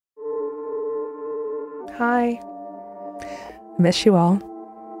Hi. I miss you all.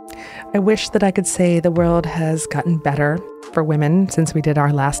 I wish that I could say the world has gotten better for women since we did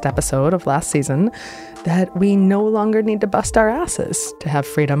our last episode of last season, that we no longer need to bust our asses to have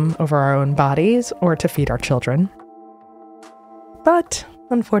freedom over our own bodies or to feed our children. But,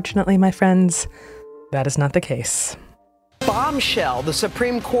 unfortunately, my friends, that is not the case. Bombshell, the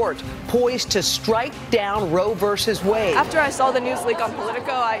Supreme Court poised to strike down Roe versus Wade. After I saw the news leak on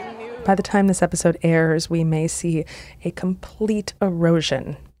Politico, I knew... By the time this episode airs, we may see a complete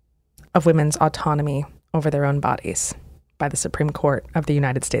erosion of women's autonomy over their own bodies by the Supreme Court of the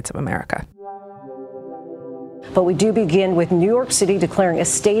United States of America. But we do begin with New York City declaring a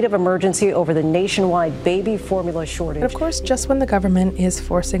state of emergency over the nationwide baby formula shortage. And of course, just when the government is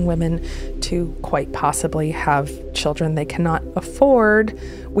forcing women to quite possibly have children they cannot afford,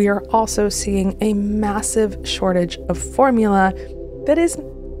 we are also seeing a massive shortage of formula that is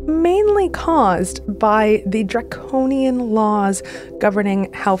mainly caused by the draconian laws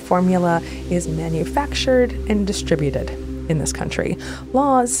governing how formula is manufactured and distributed in this country.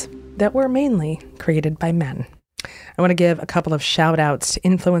 Laws that were mainly created by men. I want to give a couple of shout outs to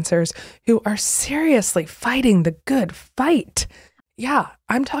influencers who are seriously fighting the good fight. Yeah,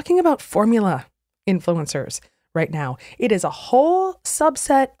 I'm talking about formula influencers right now. It is a whole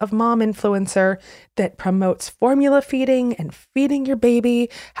subset of mom influencer that promotes formula feeding and feeding your baby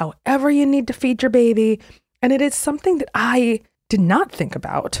however you need to feed your baby. And it is something that I did not think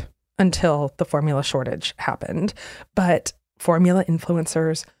about until the formula shortage happened. But formula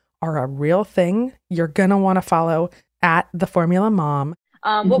influencers are a real thing. You're going to want to follow at The Formula Mom.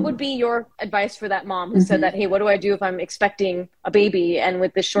 What would be your advice for that mom who said that, hey, what do I do if I'm expecting a baby and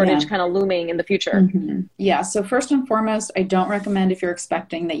with this shortage kind of looming in the future? Yeah, so first and foremost, I don't recommend if you're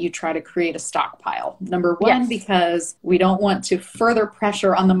expecting that you try to create a stockpile. Number one, because we don't want to further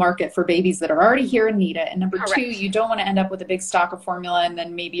pressure on the market for babies that are already here and need it. And number two, you don't want to end up with a big stock of formula and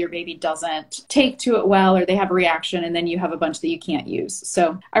then maybe your baby doesn't take to it well or they have a reaction and then you have a bunch that you can't use.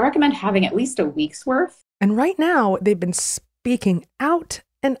 So I recommend having at least a week's worth. And right now, they've been speaking out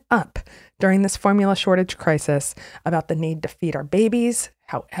and up during this formula shortage crisis about the need to feed our babies,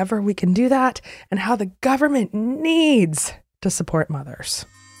 however we can do that, and how the government needs to support mothers.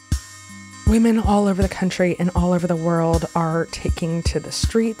 Women all over the country and all over the world are taking to the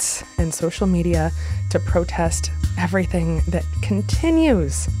streets and social media to protest everything that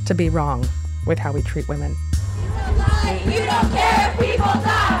continues to be wrong with how we treat women. You don't care if people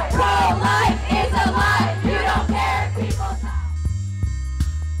die. Pro-life is a lie. You don't care if people die.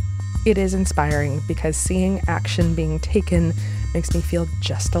 It is inspiring because seeing action being taken makes me feel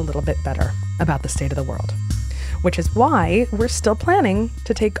just a little bit better about the state of the world, which is why we're still planning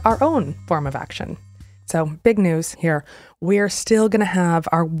to take our own form of action. So big news here. We're still going to have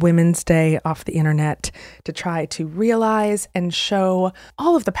our Women's Day off the internet to try to realize and show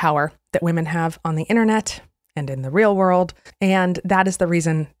all of the power that women have on the internet and in the real world. And that is the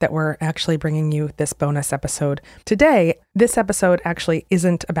reason that we're actually bringing you this bonus episode today. This episode actually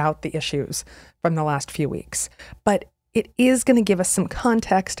isn't about the issues from the last few weeks, but it is going to give us some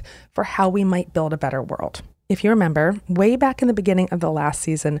context for how we might build a better world. If you remember, way back in the beginning of the last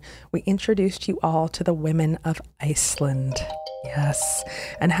season, we introduced you all to the women of Iceland. Yes.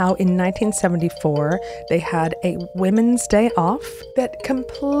 And how in 1974, they had a Women's Day off that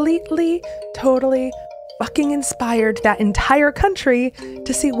completely, totally fucking inspired that entire country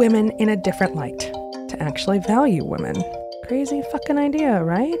to see women in a different light, to actually value women. Crazy fucking idea,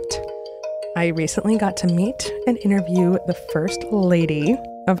 right? I recently got to meet and interview the First Lady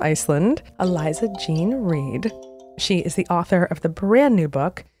of Iceland, Eliza Jean Reid. She is the author of the brand new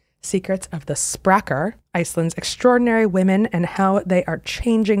book, Secrets of the Sprakkar, Iceland's Extraordinary Women and How They Are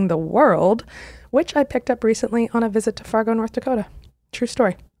Changing the World, which I picked up recently on a visit to Fargo, North Dakota. True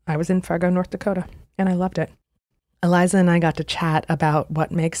story. I was in Fargo, North Dakota, and I loved it. Eliza and I got to chat about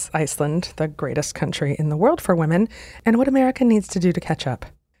what makes Iceland the greatest country in the world for women and what America needs to do to catch up.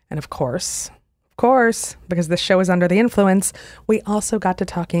 And of course, because this show is under the influence, we also got to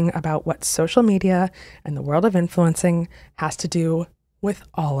talking about what social media and the world of influencing has to do with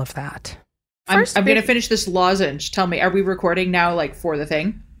all of that. I'm going to finish this lozenge. Tell me, are we recording now, like, for the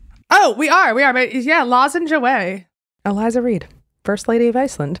thing? Oh, we are. But yeah, lozenge away. Eliza Reid, First Lady of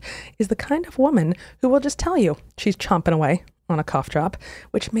Iceland, is the kind of woman who will just tell you she's chomping away on a cough drop,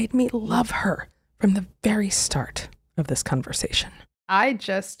 which made me love her from the very start of this conversation. I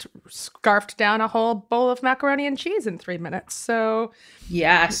just scarfed down a whole bowl of macaroni and cheese in 3 minutes. So,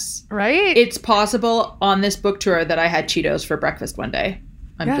 yes. Right? It's possible on this book tour that I had Cheetos for breakfast one day.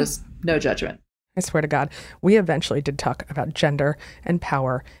 I'm just, no judgment. I swear to God, we eventually did talk about gender and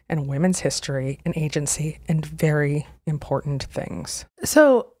power and women's history and agency and very important things.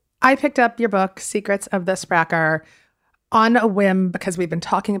 So I picked up your book, Secrets of the Sprakkar, on a whim because we've been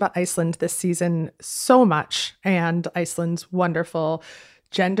talking about Iceland this season so much and Iceland's wonderful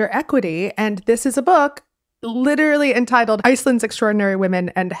gender equity. And this is a book literally entitled Iceland's Extraordinary Women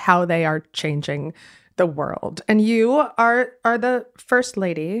and How They Are Changing the World. And you are the first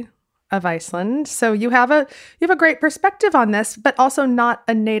lady of Iceland. So you have a great perspective on this, but also not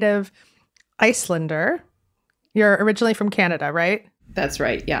a native Icelander. You're originally from Canada, right? That's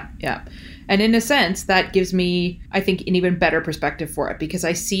right. Yeah. Yeah. And in a sense, that gives me, I think, an even better perspective for it because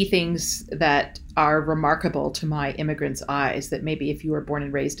I see things that are remarkable to my immigrant's eyes that maybe if you were born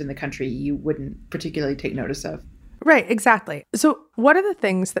and raised in the country, you wouldn't particularly take notice of. Right. Exactly. So what are the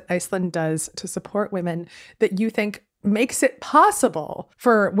things that Iceland does to support women that you think makes it possible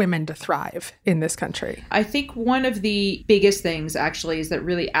for women to thrive in this country? I think one of the biggest things actually is that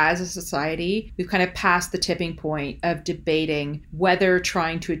really as a society, we've kind of passed the tipping point of debating whether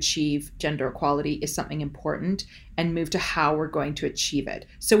trying to achieve gender equality is something important and move to how we're going to achieve it.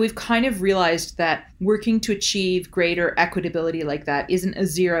 So we've kind of realized that working to achieve greater equitability like that isn't a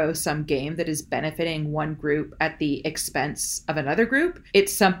zero-sum game that is benefiting one group at the expense of another group.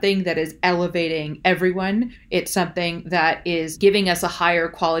 It's something that is elevating everyone. It's something that is giving us a higher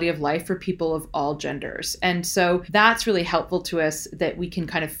quality of life for people of all genders. And so that's really helpful to us that we can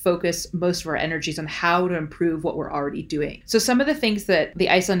kind of focus most of our energies on how to improve what we're already doing. So some of the things that the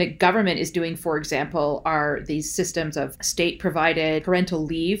Icelandic government is doing, for example, are these systems of state-provided parental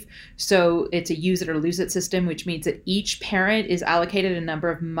leave. So it's a use it or lose it system, which means that each parent is allocated a number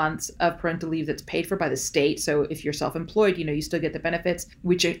of months of parental leave that's paid for by the state. So if you're self-employed, you still get the benefits,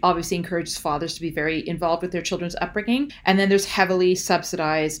 which obviously encourages fathers to be very involved with their children's upbringing. And then there's heavily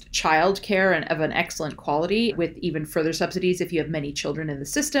subsidized childcare and of an excellent quality with even further subsidies if you have many children in the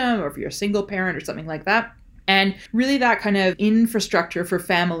system or if you're a single parent or something like that. And really that kind of infrastructure for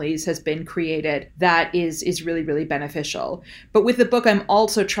families has been created that is really, really beneficial. But with the book, I'm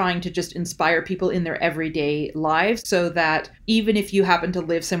also trying to just inspire people in their everyday lives so that even if you happen to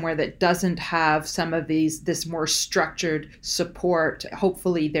live somewhere that doesn't have some of this more structured support,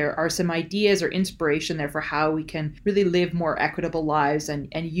 hopefully there are some ideas or inspiration there for how we can really live more equitable lives and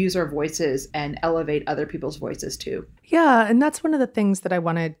use our voices and elevate other people's voices too. Yeah, and that's one of the things that I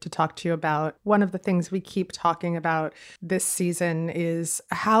wanted to talk to you about. One of the things we keep talking about this season is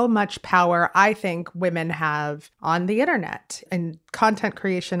how much power I think women have on the internet and content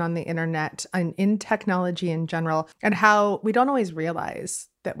creation on the internet and in technology in general, and how we don't always realize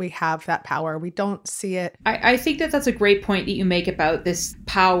that we have that power. We don't see it. I think that that's a great point that you make about this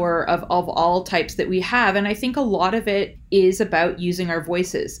power of all types that we have. And I think a lot of it is about using our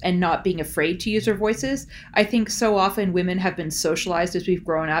voices and not being afraid to use our voices. I think so often women have been socialized as we've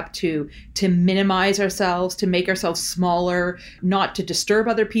grown up to minimize ourselves, to make ourselves smaller, not to disturb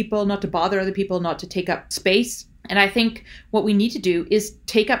other people, not to bother other people, not to take up space. And I think what we need to do is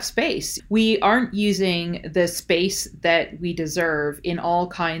take up space. We aren't using the space that we deserve in all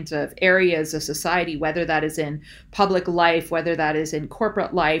kinds of areas of society, whether that is in public life, whether that is in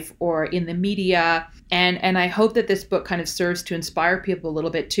corporate life or in the media. And I hope that this book kind of serves to inspire people a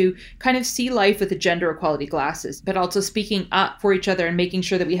little bit to kind of see life with the gender equality glasses, but also speaking up for each other and making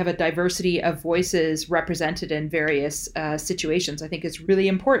sure that we have a diversity of voices represented in various situations, I think is really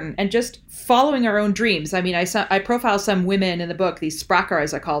important. And just following our own dreams. I mean, I profile some women in the book, these Sprakkar,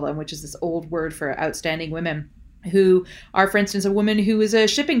 as I call them, which is this old word for outstanding women, who are, for instance, a woman who is a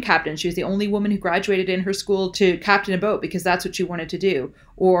shipping captain. She was the only woman who graduated in her school to captain a boat because that's what she wanted to do.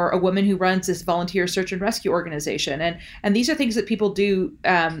 Or a woman who runs this volunteer search and rescue organization. And these are things that people do,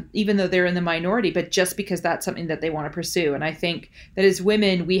 even though they're in the minority, but just because that's something that they want to pursue. And I think that as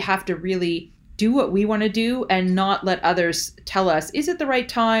women, we have to really do what we want to do and not let others tell us, is it the right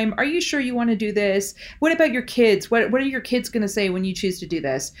time? Are you sure you want to do this? What about your kids? What are your kids going to say when you choose to do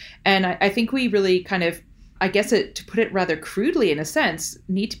this? And I think we really kind of, I guess to put it rather crudely in a sense,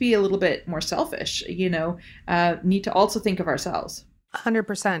 need to be a little bit more selfish, need to also think of ourselves.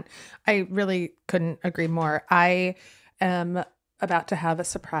 100%. I really couldn't agree more. I am about to have a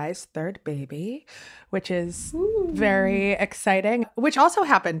surprise third baby, which is very exciting, which also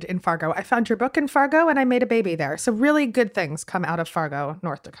happened in Fargo. I found your book in Fargo and I made a baby there. So really good things come out of Fargo,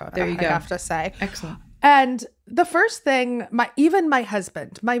 North Dakota. There you go. I have to say. Excellent. And the first thing my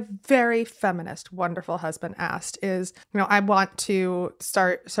husband, my very feminist, wonderful husband asked is, I want to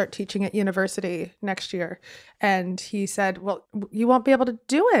start teaching at university next year. And he said, well, you won't be able to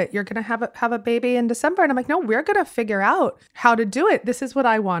do it. You're going to have a baby in December. And I'm like, no, we're going to figure out how to do it. This is what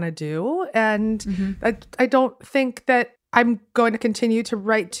I want to do. And I don't think that I'm going to continue to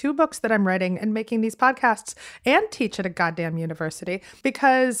write 2 books that I'm writing and making these podcasts and teach at a goddamn university,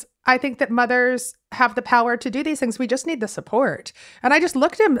 because I think that mothers have the power to do these things. We just need the support. And I just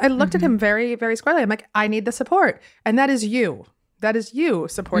looked at him very, very squarely. I'm like, I need the support. And that is you. That is you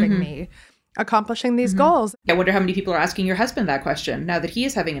supporting me, accomplishing these goals. I wonder how many people are asking your husband that question now that he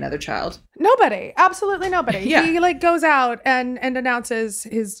is having another child. Nobody. Absolutely nobody. Yeah. He goes out and announces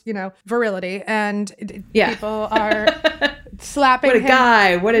his, virility, and people are slapping him. What a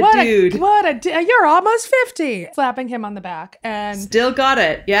guy. What a dude. You're almost 50. Slapping him on the back. And still got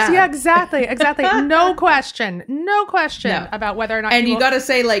it. Yeah. Yeah, exactly. No question about whether or not. And you got to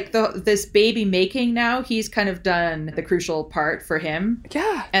say, this baby making now, he's kind of done the crucial part for him.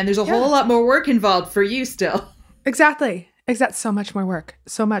 Yeah. And there's a whole lot more work involved for you still. Exactly. So much more work.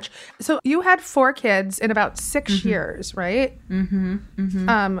 So much. So you had 4 kids in about 6 years, right?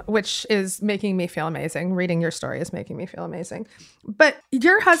 Which is making me feel amazing. Reading your story is making me feel amazing. But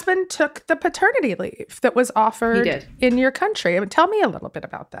your husband took the paternity leave that was offered in your country. Tell me a little bit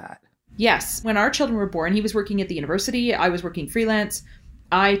about that. Yes. When our children were born, he was working at the university. I was working freelance.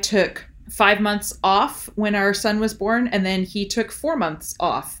 I took 5 months off when our son was born, and then he took 4 months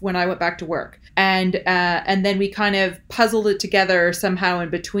off when I went back to work. And then we kind of puzzled it together somehow in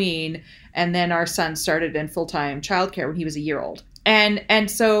between. And then our son started in full-time childcare when he was a year old. And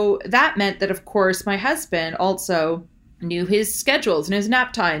so that meant that, of course, my husband also knew his schedules and his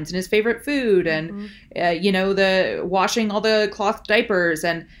nap times and his favorite food and, the washing all the cloth diapers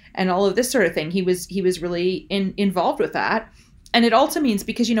and all of this sort of thing. He was really involved with that. And it also means,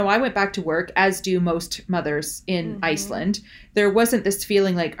 because, I went back to work, as do most mothers in Iceland. There wasn't this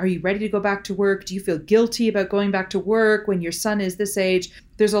feeling like, are you ready to go back to work? Do you feel guilty about going back to work when your son is this age?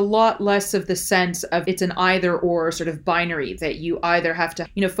 There's a lot less of the sense of it's an either or sort of binary, that you either have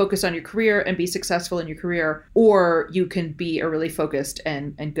to, focus on your career and be successful in your career, or you can be a really focused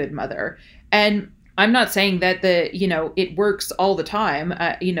and good mother. And I'm not saying that it works all the time.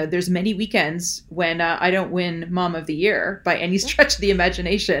 There's many weekends when I don't win Mom of the Year by any stretch of the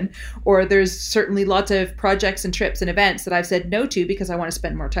imagination, or there's certainly lots of projects and trips and events that I've said no to because I want to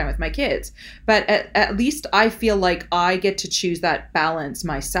spend more time with my kids. But at least I feel like I get to choose that balance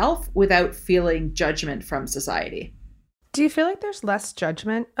myself without feeling judgment from society. Do you feel like there's less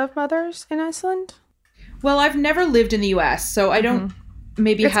judgment of mothers in Iceland? Well, I've never lived in the US, so I don't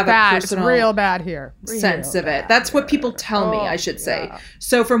maybe it's have bad. a personal it's real bad here. sense of it. That's what people tell me, I should say.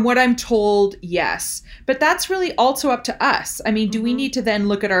 So from what I'm told, yes. But that's really also up to us. I mean, do we need to then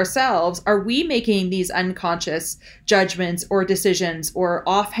look at ourselves? Are we making these unconscious judgments or decisions or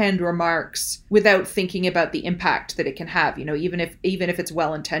offhand remarks without thinking about the impact that it can have, even if it's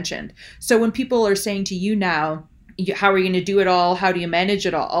well-intentioned? So when people are saying to you now, how are you going to do it all? How do you manage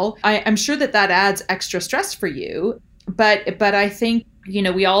it all? I'm sure that adds extra stress for you. But I think,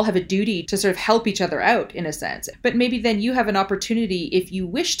 we all have a duty to sort of help each other out in a sense. But maybe then you have an opportunity, if you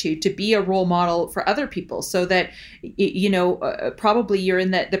wish to be a role model for other people, so that, probably you're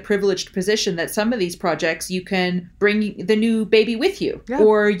in the privileged position that some of these projects you can bring the new baby with you,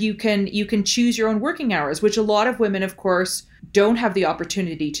 or you can choose your own working hours, which a lot of women, of course, don't have the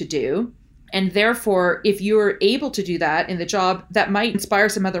opportunity to do. And therefore, if you're able to do that in the job, that might inspire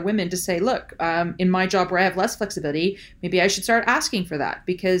some other women to say, look, in my job where I have less flexibility, maybe I should start asking for that,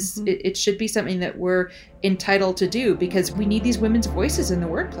 because it should be something that we're entitled to do, because we need these women's voices in the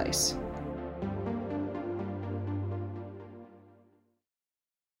workplace.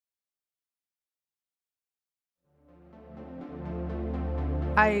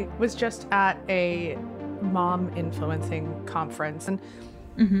 I was just at a mom influencing conference, and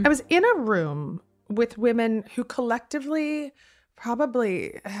I was in a room with women who collectively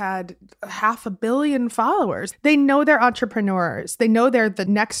probably had 500 million followers. They know they're entrepreneurs. They know they're the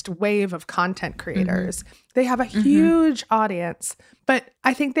next wave of content creators. They have a huge audience, but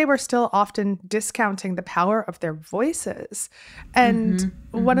I think they were still often discounting the power of their voices. And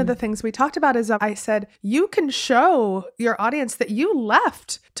one of the things we talked about is I said, you can show your audience that you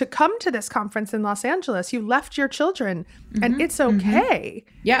left to come to this conference in Los Angeles. You left your children and it's okay.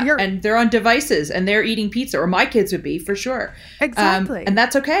 Yeah. And they're on devices and they're eating pizza, or my kids would be for sure. Exactly. And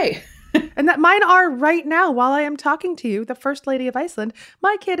that's okay. And that mine are right now while I am talking to you, the First Lady of Iceland.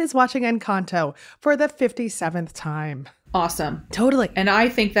 My kid is watching Encanto for the 57th time. Awesome. Totally. And I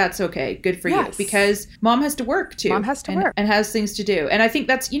think that's okay. Good for you. Because mom has to work too. Mom has to work. And has things to do. And I think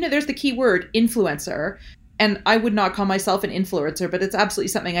that's, there's the key word, influencer. And I would not call myself an influencer, but it's absolutely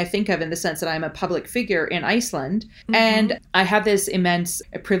something I think of in the sense that I'm a public figure in Iceland. Mm-hmm. And I have this immense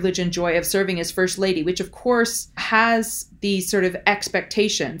privilege and joy of serving as First Lady, which of course has these sort of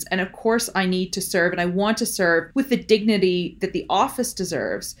expectations. And of course I need to serve and I want to serve with the dignity that the office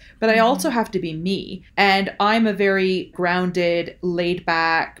deserves. But I also have to be me. And I'm a very grounded, laid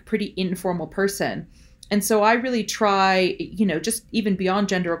back, pretty informal person. And so I really try, just even beyond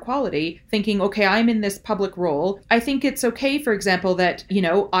gender equality, thinking, okay, I'm in this public role. I think it's okay, for example, that,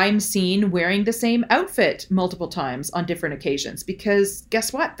 I'm seen wearing the same outfit multiple times on different occasions, because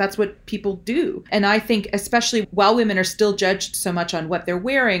guess what? That's what people do. And I think especially while women are still judged so much on what they're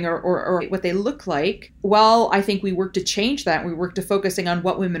wearing or what they look like, while I think we work to change that, we work to focusing on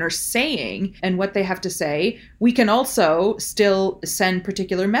what women are saying and what they have to say, we can also still send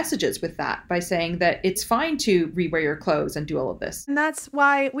particular messages with that by saying that it's fine to rewear your clothes and do all of this. And that's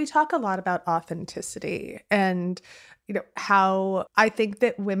why we talk a lot about authenticity and, how I think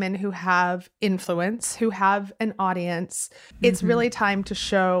that women who have influence, who have an audience, it's really time to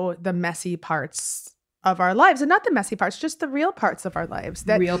show the messy parts of our lives, and not the messy parts, just the real parts of our lives.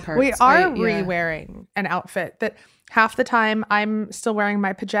 That real parts. We are re-wearing an outfit that half the time I'm still wearing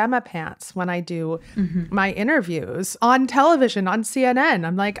my pajama pants when I do my interviews on television, on CNN.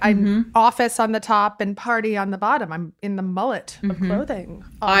 I'm like, I'm office on the top and party on the bottom. I'm in the mullet of clothing.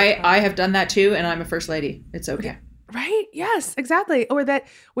 I have done that too, and I'm a First Lady. It's okay. Right? Yes, exactly. Or that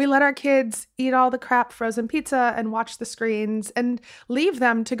we let our kids eat all the crap frozen pizza and watch the screens and leave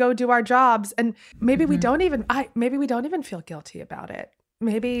them to go do our jobs. And maybe we don't even feel guilty about it.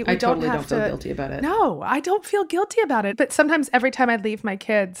 Maybe we don't feel guilty about it. No, I don't feel guilty about it. But sometimes every time I leave my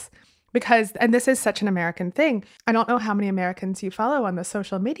kids, because, and this is such an American thing, I don't know how many Americans you follow on the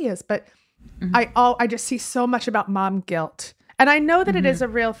social medias, but I just see so much about mom guilt. And I know that it is a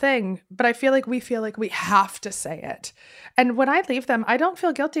real thing, but I feel like we have to say it. And when I leave them, I don't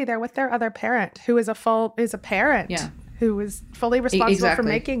feel guilty. They're with their other parent who is a parent who is fully responsible for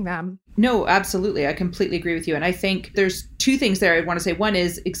making them. No, absolutely. I completely agree with you. And I think there's two things there I want to say. One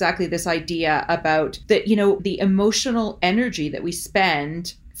is exactly this idea about that, the emotional energy that we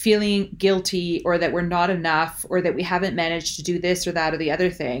spend feeling guilty or that we're not enough or that we haven't managed to do this or that or the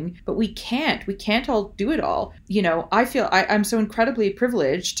other thing. But we can't all do it all. I feel I'm so incredibly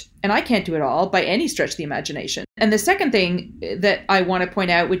privileged and I can't do it all by any stretch of the imagination. And the second thing that I want to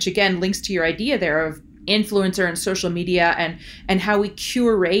point out, which again links to your idea there of influencer and social media and how we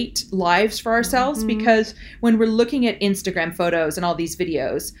curate lives for ourselves, because when we're looking at Instagram photos and all these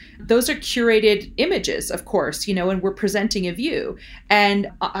videos, those are curated images, of course, and we're presenting a view. And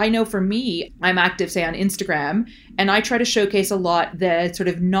I know for me, I'm active, say, on Instagram, and I try to showcase a lot the sort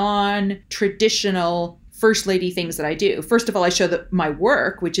of non-traditional First Lady things that I do. First of all, I show my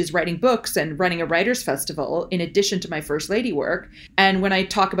work, which is writing books and running a writers' festival, in addition to my First Lady work. And when I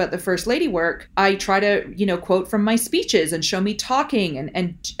talk about the First Lady work, I try to, quote from my speeches and show me talking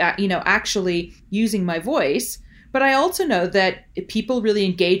and actually using my voice. But I also know that people really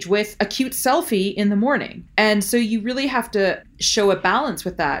engage with a cute selfie in the morning. And so you really have to show a balance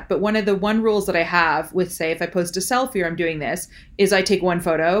with that. But one rules that I have with, say, if I post a selfie or I'm doing this, is I take one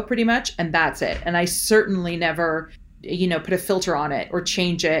photo pretty much and that's it. And I certainly never, put a filter on it or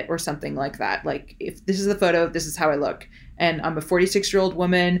change it or something like that. Like, if this is the photo, this is how I look. And I'm a 46-year-old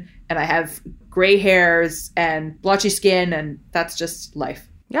woman and I have gray hairs and blotchy skin, and that's just life.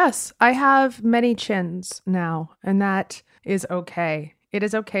 Yes, I have many chins now, and that is okay. It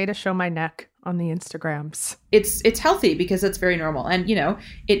is okay to show my neck on the Instagrams. It's healthy because that's very normal. And,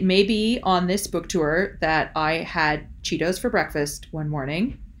 it may be on this book tour that I had Cheetos for breakfast one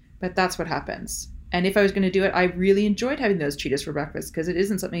morning, but that's what happens. And if I was going to do it, I really enjoyed having those Cheetos for breakfast because it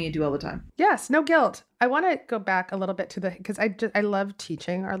isn't something you do all the time. Yes, no guilt. I want to go back a little bit to because I love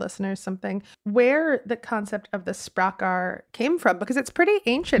teaching our listeners something, where the concept of the Sprakkar came from, because it's pretty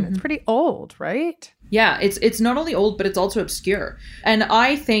ancient. It's pretty old, right? Yeah, it's not only old, but it's also obscure. And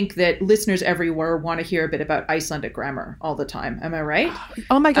I think that listeners everywhere want to hear a bit about Icelandic grammar all the time. Am I right?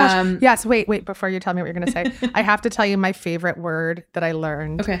 Oh my gosh. Yes. Wait, before you tell me what you're going to say, I have to tell you my favorite word that I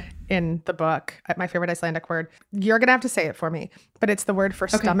learned in the book. My favorite Icelandic word. You're going to have to say it for me, but it's the word for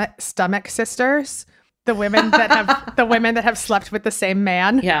stomach sisters. The women that have slept with the same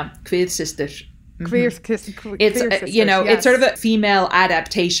man. Yeah, kviðsystir. It's sort of a female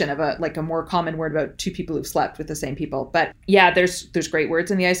adaptation of a more common word about two people who've slept with the same people. But yeah, there's great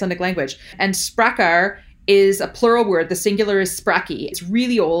words in the Icelandic language. And Sprakkar is a plural word. The singular is sprakki. It's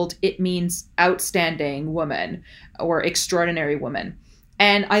really old. It means outstanding woman or extraordinary woman.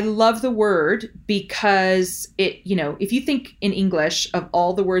 And I love the word because if you think in English of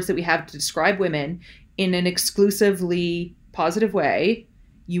all the words that we have to describe women in an exclusively positive way,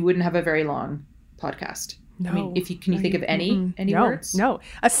 you wouldn't have a very long podcast. No. I mean, can you think of any words? No.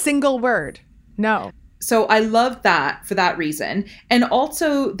 A single word. No. So I love that for that reason. And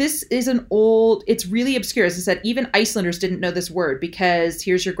also, this is it's really obscure. As I said, even Icelanders didn't know this word because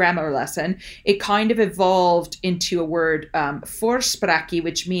here's your grammar lesson. It kind of evolved into a word, forsprakki,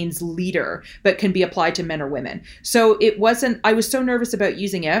 which means leader, but can be applied to men or women. So I was so nervous about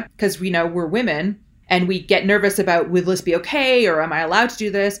using it because we're women. And we get nervous about, will this be okay? Or am I allowed to do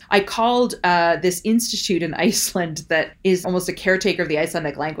this? I called this institute in Iceland that is almost a caretaker of the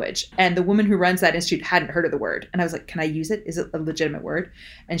Icelandic language. And the woman who runs that institute hadn't heard of the word. And I was like, can I use it? Is it a legitimate word?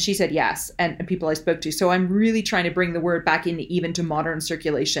 And she said yes. And people I spoke to. So I'm really trying to bring the word back even to modern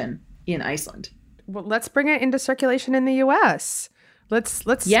circulation in Iceland. Well, let's bring it into circulation in the US. Let's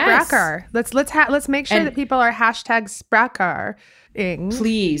yes. Sprakkar. Let's make sure that people are #Sprakkar.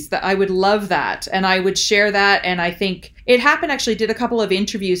 Please, I would love that. And I would share that. And I think it happened, actually, did a couple of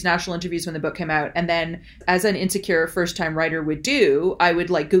national interviews when the book came out. And then as an insecure first-time writer would do, I would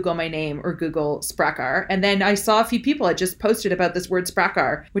Google my name or Google Sprakkar. And then I saw a few people had just posted about this word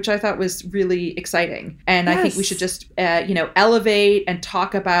Sprakkar, which I thought was really exciting. And yes. I think we should just, elevate and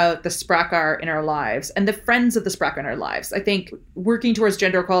talk about the Sprakkar in our lives and the friends of the Sprakkar in our lives. I think working towards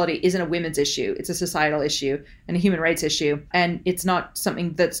gender equality isn't a women's issue. It's a societal issue and a human rights issue. And it's not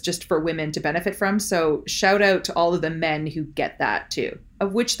something that's just for women to benefit from. So shout out to all of the men who get that too,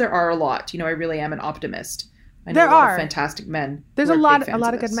 of which there are a lot. I really am an optimist. I know there are fantastic men. There's a lot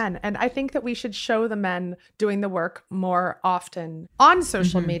of good men. And I think that we should show the men doing the work more often on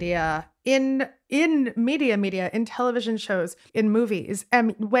social media, in media, in television shows, in movies.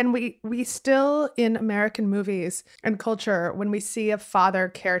 And when we still, in American movies and culture, when we see a father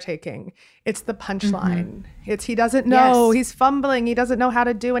caretaking, it's the punchline. It's he doesn't know, he's fumbling, he doesn't know how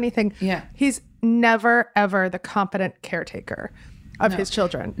to do anything. Yeah. He's never, ever the competent caretaker of his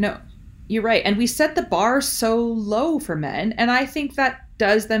children. No. You're right. And we set the bar so low for men. And I think that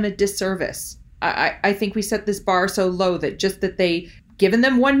does them a disservice. I think we set this bar so low that they given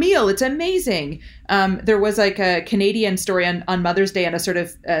them one meal. It's amazing. There was a Canadian story on Mother's Day on a sort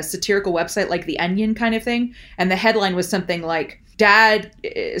of satirical website like The Onion kind of thing. And the headline was something like, Dad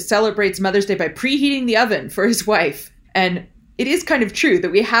celebrates Mother's Day by preheating the oven for his wife. And it is kind of true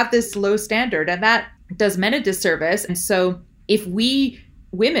that we have this low standard and that does men a disservice. And so if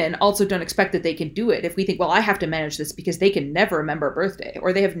women also don't expect that they can do it. If we think, well, I have to manage this because they can never remember a birthday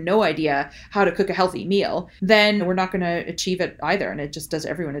or they have no idea how to cook a healthy meal, then we're not going to achieve it either. And it just does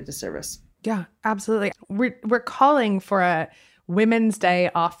everyone a disservice. Yeah, absolutely. We're calling for a Women's Day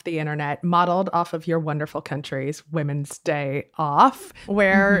off the internet, modeled off of your wonderful country's Women's Day off,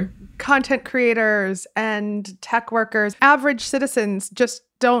 where content creators and tech workers, average citizens, just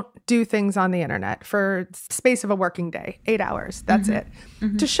don't do things on the internet for space of a working day, 8 hours. That's it.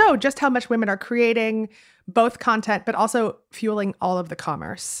 To show just how much women are creating both content, but also fueling all of the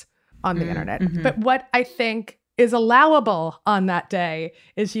commerce on the internet. But what I think is allowable on that day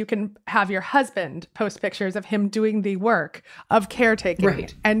is you can have your husband post pictures of him doing the work of caretaking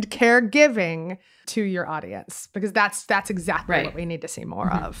and caregiving to your audience, because that's exactly what we need to see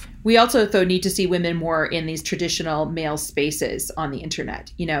more of. We also, though, need to see women more in these traditional male spaces on the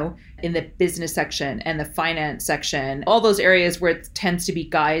internet, in the business section and the finance section, all those areas where it tends to be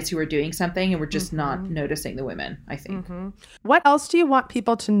guys who are doing something and we're just not noticing the women, I think. What else do you want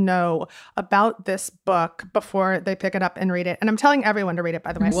people to know about this book before they pick it up and read it? And I'm telling everyone to read it,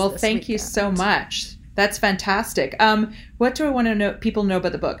 by the way. Well, thank you so much. That's fantastic. What do I want to people know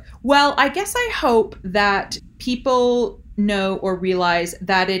about the book? Well, I guess I hope that people know or realize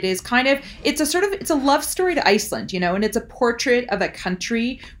that it is it's a love story to Iceland, and it's a portrait of a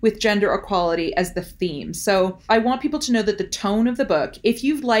country with gender equality as the theme. So I want people to know that the tone of the book, if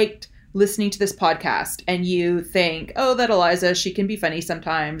you've liked listening to this podcast and you think, oh, that Eliza, she can be funny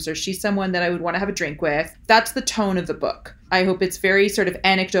sometimes, or she's someone that I would want to have a drink with, that's the tone of the book. I hope it's very sort of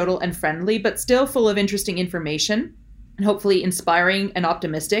anecdotal and friendly, but still full of interesting information and hopefully inspiring and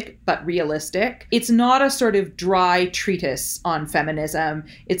optimistic, but realistic. It's not a sort of dry treatise on feminism.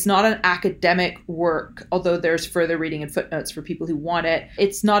 It's not an academic work, although there's further reading and footnotes for people who want it.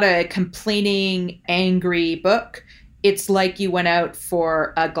 It's not a complaining, angry book. it's like you went out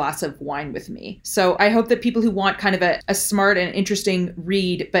for a glass of wine with me. So I hope that people who want kind of a smart and interesting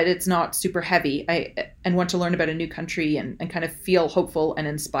read, but it's not super heavy, and want to learn about a new country and kind of feel hopeful and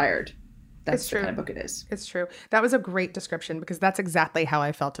inspired. That's the kind of book it is. It's true. That was a great description because that's exactly how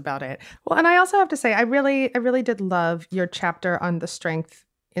I felt about it. Well, and I also have to say, I really did love your chapter on the strength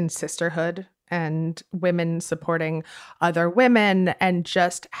in sisterhood and women supporting other women, and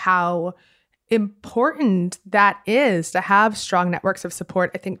just how important that is to have strong networks of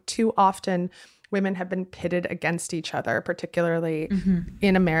support. I think too often women have been pitted against each other, particularly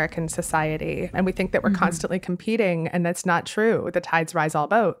in American society. And we think that we're constantly competing, and that's not true. The tides rise all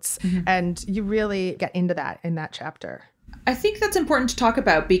boats. And you really get into that in that chapter. I think that's important to talk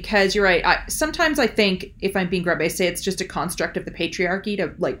about because you're right. Sometimes I think, if I'm being grubby, I say it's just a construct of the patriarchy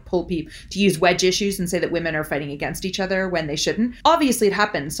to like pull people, to use wedge issues and say that women are fighting against each other when they shouldn't. Obviously it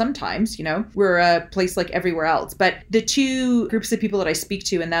happens sometimes, you know, we're a place like everywhere else. But the two groups of people that I speak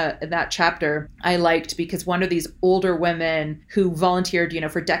to in that chapter, I liked because one of these older women who volunteered, you know,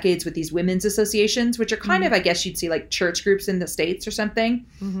 for decades with these women's associations, which are kind of, I guess you'd see like church groups in the States or something.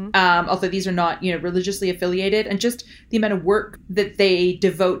 Although these are not, you know, religiously affiliated, and just the amount of work that they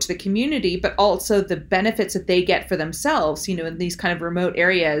devote to the community, but also the benefits that they get for themselves, you know, in these kind of remote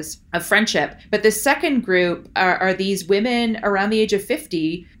areas of friendship. But the second group are these women around the age of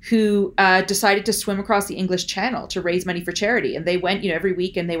 50 who decided to swim across the English Channel to raise money for charity. And they went, you know, every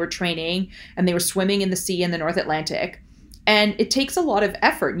week, and they were training and they were swimming in the sea in the North Atlantic. And it takes a lot of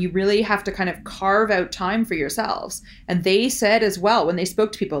effort. You really have to kind of carve out time for yourselves. And they said as well, when they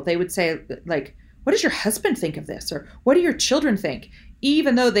spoke to people, they would say like, what does your husband think of this? Or what do your children think?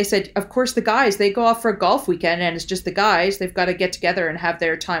 Even though they said, of course, the guys, they go off for a golf weekend and it's just the guys, they've got to get together and have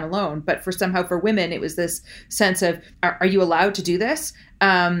their time alone. But for women, it was this sense of, are you allowed to do this?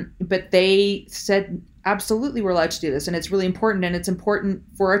 But they said, absolutely, we're allowed to do this. And it's really important. And it's important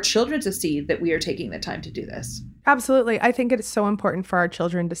for our children to see that we are taking the time to do this. Absolutely. I think it is so important for our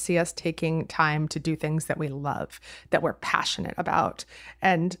children to see us taking time to do things that we love, that we're passionate about.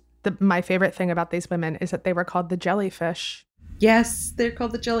 And my favorite thing about these women is that they were called the jellyfish. Yes, they're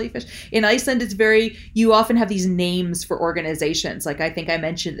called the jellyfish. In Iceland, you often have these names for organizations. Like I think I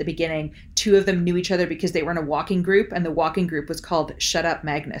mentioned at the beginning, two of them knew each other because they were in a walking group, and the walking group was called Shut Up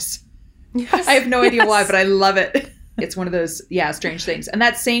Magnus. Yes, I have no idea why, but I love it. It's one of those, strange things. And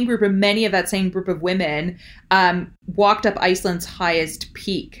that same group, or many of that same group of women, walked up Iceland's highest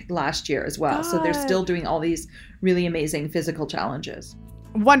peak last year as well. God. So they're still doing all these really amazing physical challenges.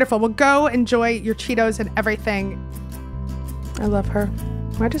 Wonderful. Well, go enjoy your Cheetos and everything. I love her.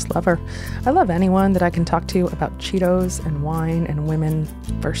 I just love her. I love anyone that I can talk to about Cheetos and wine and women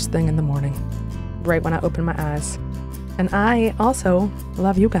first thing in the morning, right when I open my eyes. And I also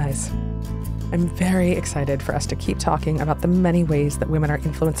love you guys. I'm very excited for us to keep talking about the many ways that women are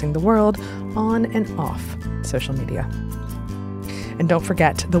influencing the world on and off social media. And don't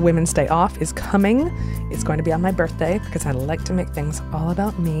forget, the Women's Day Off is coming. It's going to be on my birthday because I like to make things all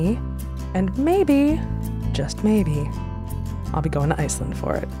about me. And maybe, just maybe, I'll be going to Iceland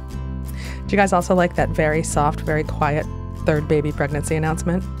for it. Do you guys also like that very soft, very quiet third baby pregnancy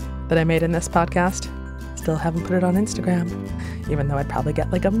announcement that I made in this podcast? Still haven't put it on Instagram, even though I'd probably get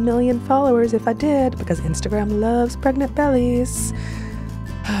like 1 million followers if I did, because Instagram loves pregnant bellies.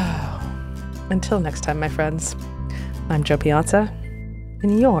 Until next time, my friends, I'm Jo Piazza,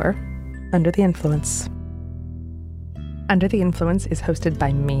 and you're Under the Influence. Under the Influence is hosted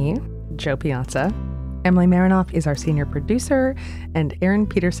by me, Jo Piazza. Emily Marinoff is our senior producer, and Aaron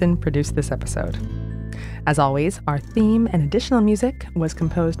Peterson produced this episode. As always, our theme and additional music was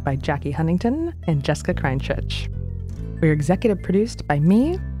composed by Jackie Huntington and Jessica Kreinchich. We're executive produced by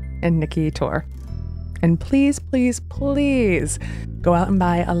me and Nikki Tor. And please, please, please go out and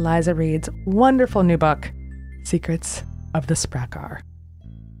buy Eliza Reid's wonderful new book, Secrets of the Sprakkar.